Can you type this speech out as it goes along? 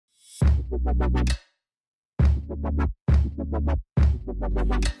Hey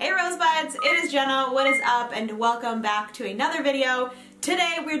Rosebuds, it is Jenna, what is up, and welcome back to another video.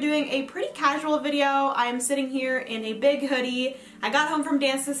 Today we're doing a pretty casual video. I'm sitting here in a big hoodie. I got home from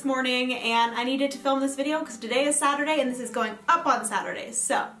dance this morning and I needed to film this video because today is Saturday and this is going up on Saturday.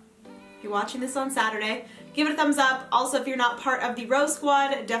 So, if you're watching this on Saturday, give it a thumbs up. Also, if you're not part of the Rose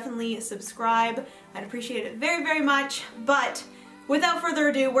Squad, definitely subscribe. I'd appreciate it very, very much. But without further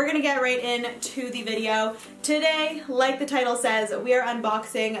ado, we're gonna get right into the video. Today, like the title says, we are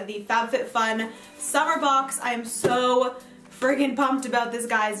unboxing the FabFitFun Summer Box. I am so friggin' pumped about this,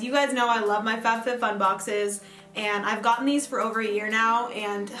 guys. You guys know I love my FabFitFun boxes, and I've gotten these for over a year now,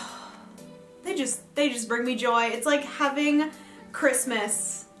 and they just bring me joy. It's like having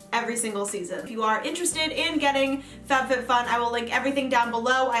Christmas every single season. If you are interested in getting FabFitFun, I will link everything down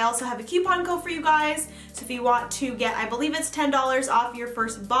below. I also have a coupon code for you guys, so if you want to get, I believe it's $10 off your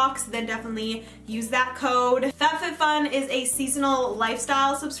first box, then definitely use that code. FabFitFun is a seasonal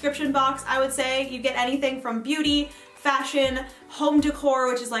lifestyle subscription box, I would say. You get anything from beauty, fashion, home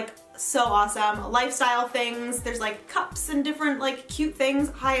decor, which is like so awesome, lifestyle things. There's like cups and different like cute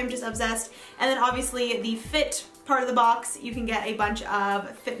things. I am just obsessed. And then obviously the fit part of the box, you can get a bunch of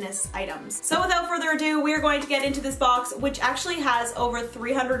fitness items. So without further ado, we are going to get into this box, which actually has over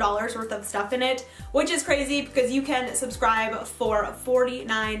 $300 worth of stuff in it, which is crazy because you can subscribe for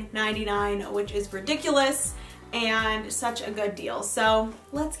 $49.99, which is ridiculous and such a good deal. So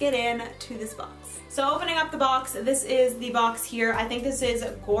let's get into this box. So opening up the box, this is the box here. I think this is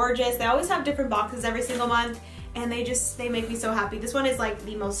gorgeous. They always have different boxes every single month and they make me so happy. This one is like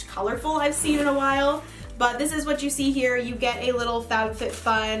the most colorful I've seen in a while, but this is what you see here. You get a little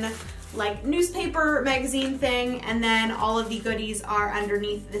FabFitFun like newspaper magazine thing, and then all of the goodies are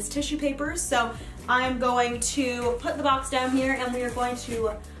underneath this tissue paper. So I'm going to put the box down here and we are going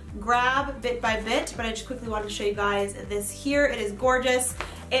to grab bit by bit, but I just quickly wanted to show you guys this here. It is gorgeous.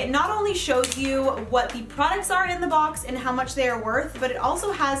 It not only shows you what the products are in the box and how much they are worth, but it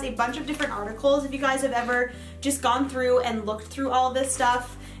also has a bunch of different articles. If you guys have ever just gone through and looked through all of this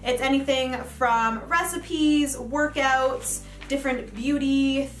stuff, it's anything from recipes, workouts, different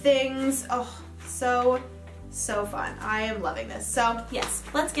beauty things. Oh, so fun. I am loving this. So yes,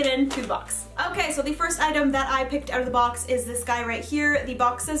 let's get into the box. Okay, so the first item that I picked out of the box is this guy right here. The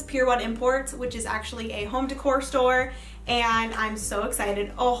box says Pier 1 Imports, which is actually a home decor store, and I'm so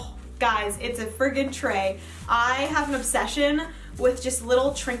excited. Oh, guys, it's a friggin' tray. I have an obsession with just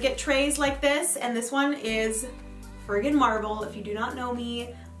little trinket trays like this, and this one is friggin' marble. If you do not know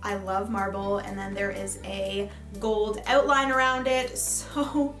me, I love marble, and then there is a gold outline around it.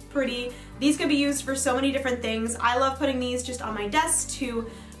 So pretty. These could be used for so many different things. I love putting these just on my desk to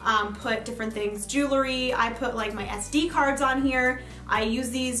put different things, jewelry. I put like my SD cards on here. I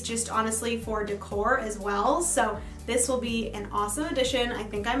use these just honestly for decor as well. So this will be an awesome addition. I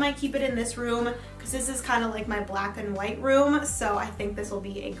think I might keep it in this room because this is kind of like my black and white room. So I think this will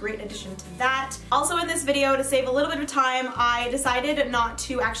be a great addition to that. Also in this video, to save a little bit of time, I decided not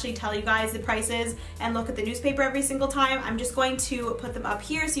to actually tell you guys the prices and look at the newspaper every single time. I'm just going to put them up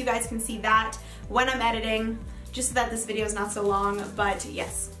here so you guys can see that when I'm editing, just so that this video is not so long. But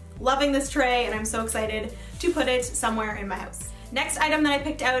yes, loving this tray and I'm so excited to put it somewhere in my house. Next item that I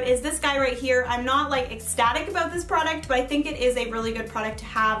picked out is this guy right here. I'm not like ecstatic about this product, but I think it is a really good product to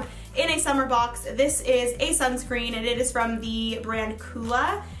have in a summer box. This is a sunscreen and it is from the brand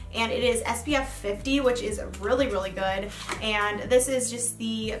Kula, and it is SPF 50, which is really, really good. And this is just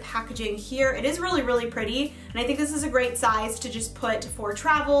the packaging here. It is really, really pretty, and I think this is a great size to just put for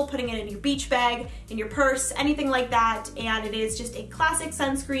travel, putting it in your beach bag, in your purse, anything like that. And it is just a classic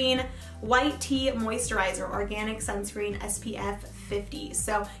sunscreen, white tea moisturizer, organic sunscreen, SPF 50.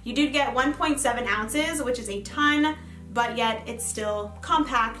 So you do get 1.7 ounces, which is a ton, but yet it's still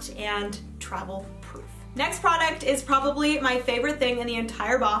compact and travel proof. Next product is probably my favorite thing in the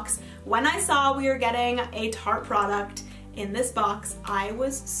entire box. When I saw we were getting a Tarte product in this box, I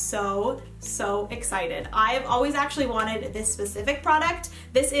was so excited. I have always actually wanted this specific product.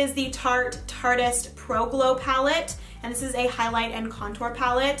 This is the Tarte Tartist Pro Glow palette, and this is a highlight and contour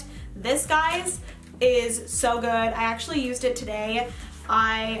palette. This, guys, is so good. I actually used it today.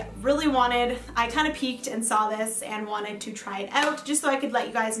 I kind of peeked and saw this and wanted to try it out just so I could let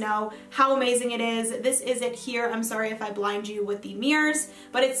you guys know how amazing it is. This is it here. I'm sorry if I blind you with the mirrors,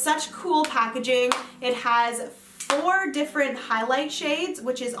 but it's such cool packaging. It has 4 different highlight shades,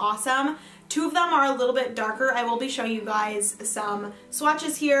 which is awesome. 2 of them are a little bit darker. I will be showing you guys some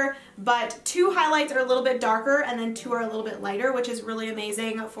swatches here, but 2 highlights are a little bit darker and then 2 are a little bit lighter, which is really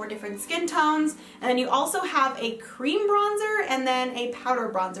amazing for different skin tones. And then you also have a cream bronzer and then a powder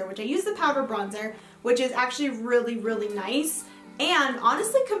bronzer, which I use the powder bronzer, which is actually really, really nice. And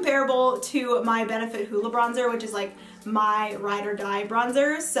honestly comparable to my Benefit Hoola bronzer, which is like my ride or die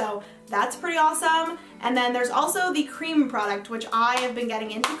bronzers, so that's pretty awesome. And then there's also the cream product, which I have been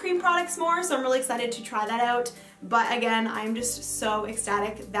getting into cream products more, so I'm really excited to try that out. But again, I'm just so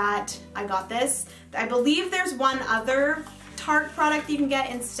ecstatic that I got this. I believe there's one other Tarte product you can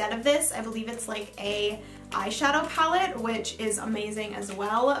get instead of this. I believe it's like a eyeshadow palette, which is amazing as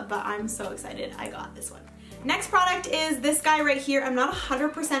well, but I'm so excited I got this one. Next product is this guy right here. I'm not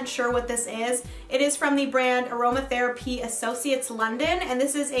 100% sure what this is. It is from the brand Aromatherapy Associates London, and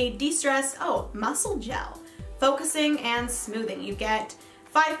this is a de-stress, muscle gel, focusing and smoothing. You get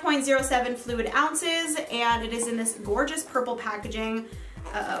 5.07 fluid ounces, and it is in this gorgeous purple packaging.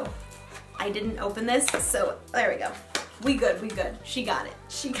 Uh-oh, I didn't open this, so there we go. We good. She got it.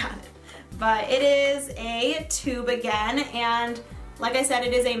 But it is a tube again, and like I said,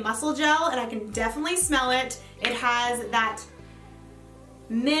 it is a muscle gel, and I can definitely smell it. It has that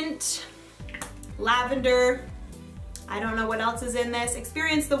mint, lavender, I don't know what else is in this.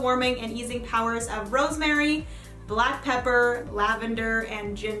 Experience the warming and easing powers of rosemary, black pepper, lavender,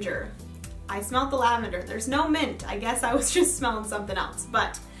 and ginger. I smelled the lavender. There's no mint. I guess I was just smelling something else.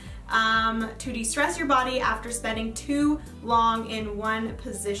 But to de-stress your body after spending too long in one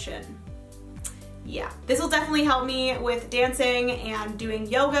position. Yeah, this will definitely help me with dancing and doing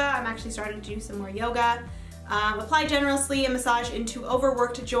yoga. I'm actually starting to do some more yoga. Apply generously and massage into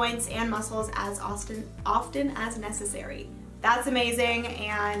overworked joints and muscles as often as necessary. That's amazing,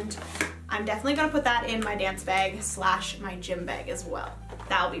 and I'm definitely gonna put that in my dance bag / my gym bag as well.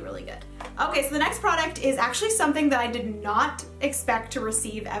 That'll be really good. Okay, so the next product is actually something that I did not expect to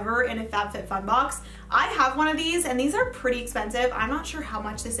receive ever in a FabFitFun box. I have one of these, and these are pretty expensive. I'm not sure how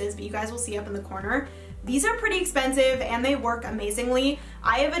much this is, but you guys will see up in the corner. These are pretty expensive and they work amazingly.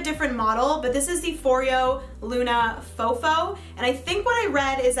 I have a different model, but this is the Foreo Luna Fofo, and I think what I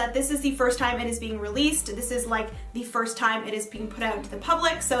read is that this is the first time it is being released. This is like the first time it is being put out into the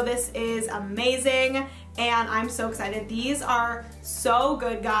public, so this is amazing and I'm so excited. These are so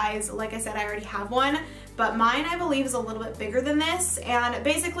good, guys. Like I said, I already have one, but mine I believe is a little bit bigger than this, and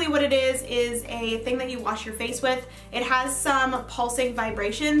basically what it is a thing that you wash your face with. It has some pulsing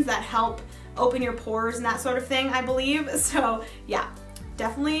vibrations that help open your pores and that sort of thing, I believe. So yeah,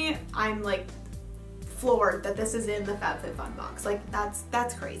 definitely I'm like floored that this is in the FabFitFun box. Like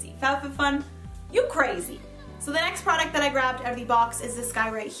that's crazy. FabFitFun, you crazy. So the next product that I grabbed out of the box is this guy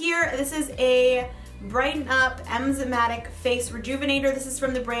right here. This is a Brighten Up Enzymatic Face Rejuvenator. This is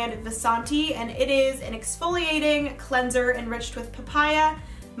from the brand Vasanti, and it is an exfoliating cleanser enriched with papaya,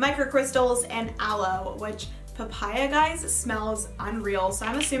 microcrystals, and aloe, which papaya, guys, smells unreal. So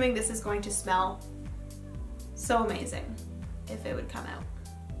I'm assuming this is going to smell so amazing if it would come out.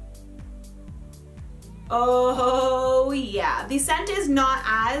 Oh yeah, the scent is not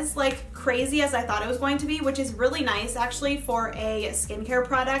as like crazy as I thought it was going to be, which is really nice actually for a skincare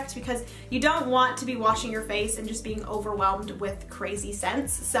product, because you don't want to be washing your face and just being overwhelmed with crazy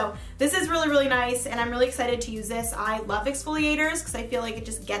scents. So this is really, really nice, and I'm really excited to use this. I love exfoliators because I feel like it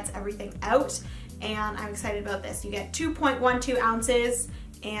just gets everything out, and I'm excited about this. You get 2.12 ounces,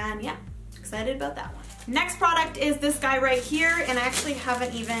 and yeah, excited about that one. Next product is this guy right here, and I actually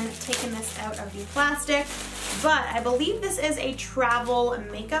haven't even taken this out of the plastic, but I believe this is a travel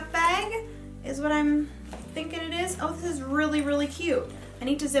makeup bag, is what I'm thinking it is. Oh, this is really, really cute. I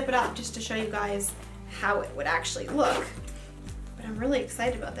need to zip it up just to show you guys how it would actually look. But I'm really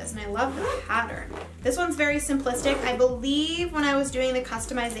excited about this, and I love the pattern. This one's very simplistic. I believe when I was doing the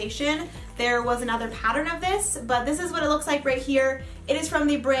customization, there was another pattern of this, but this is what it looks like right here. It is from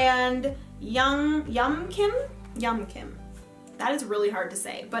the brand Yum Kim. That is really hard to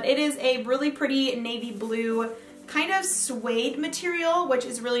say, but it is a really pretty navy blue kind of suede material, which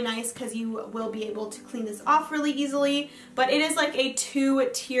is really nice because you will be able to clean this off really easily. But it is like a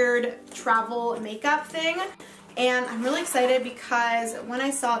 2-tiered travel makeup thing, and I'm really excited because when I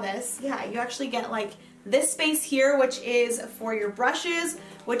saw this, yeah, you actually get like this space here, which is for your brushes,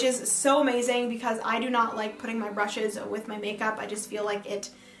 which is so amazing because I do not like putting my brushes with my makeup. I just feel like it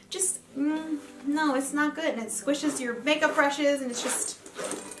just, no, it's not good, and it squishes your makeup brushes, and it's just,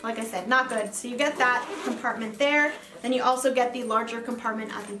 like I said, not good. So you get that compartment there. Then you also get the larger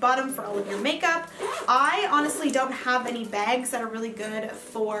compartment at the bottom for all of your makeup. I honestly don't have any bags that are really good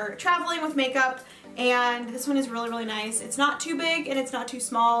for traveling with makeup, and this one is really, really nice. It's not too big and it's not too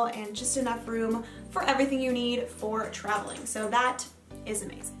small, and just enough room for everything you need for traveling. So that is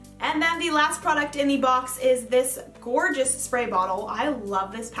amazing. And then the last product in the box is this gorgeous spray bottle. I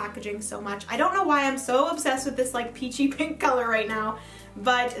love this packaging so much. I don't know why I'm so obsessed with this like peachy pink color right now,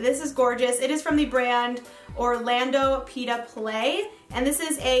 but this is gorgeous. It is from the brand Orlando Pita Play, and this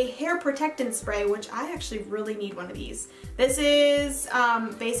is a hair protectant spray, which I actually really need one of these. This is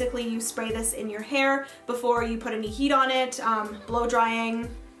basically you spray this in your hair before you put any heat on it, blow drying,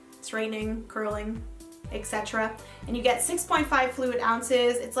 straightening, curling, etc. And you get 6.5 fluid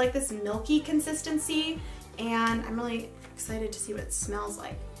ounces. It's like this milky consistency, and I'm really excited to see what it smells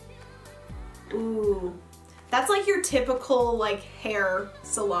like. Ooh, that's like your typical like hair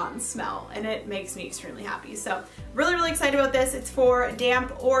salon smell, and it makes me extremely happy. So really, really excited about this. It's for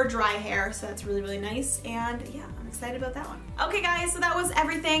damp or dry hair, so that's really, really nice, and yeah, I'm excited about that one. Okay guys, so that was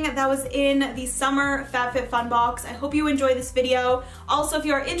everything that was in the summer FabFitFun box. I hope you enjoyed this video. Also, if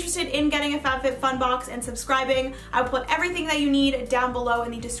you are interested in getting a FabFitFun box and subscribing, I will put everything that you need down below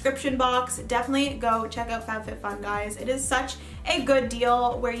in the description box. Definitely go check out FabFitFun, guys. It is such a good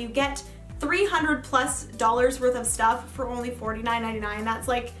deal where you get $300+ worth of stuff for only $49.99. That's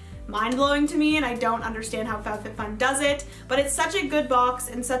like mind-blowing to me, and I don't understand how FabFitFun does it, but it's such a good box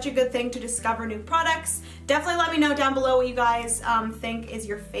and such a good thing to discover new products. Definitely let me know down below what you guys think is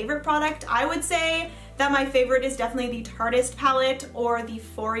your favorite product. I would say that my favorite is definitely the Tartist palette or the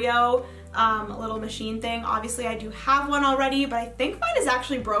Foreo little machine thing. Obviously I do have one already, but I think mine is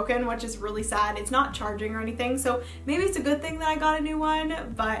actually broken, which is really sad. It's not charging or anything, so maybe it's a good thing that I got a new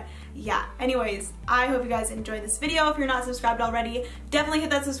one. But yeah, anyways, I hope you guys enjoyed this video. If you're not subscribed already, definitely hit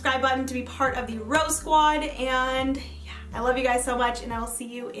that subscribe button to be part of the Rose Squad, and yeah, I love you guys so much, and I will see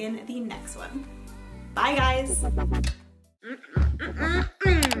you in the next one. Bye guys!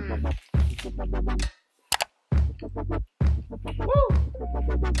 Woo!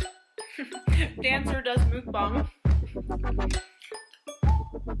 Dancer does mukbang.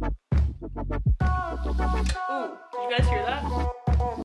 Ooh, did you guys hear that?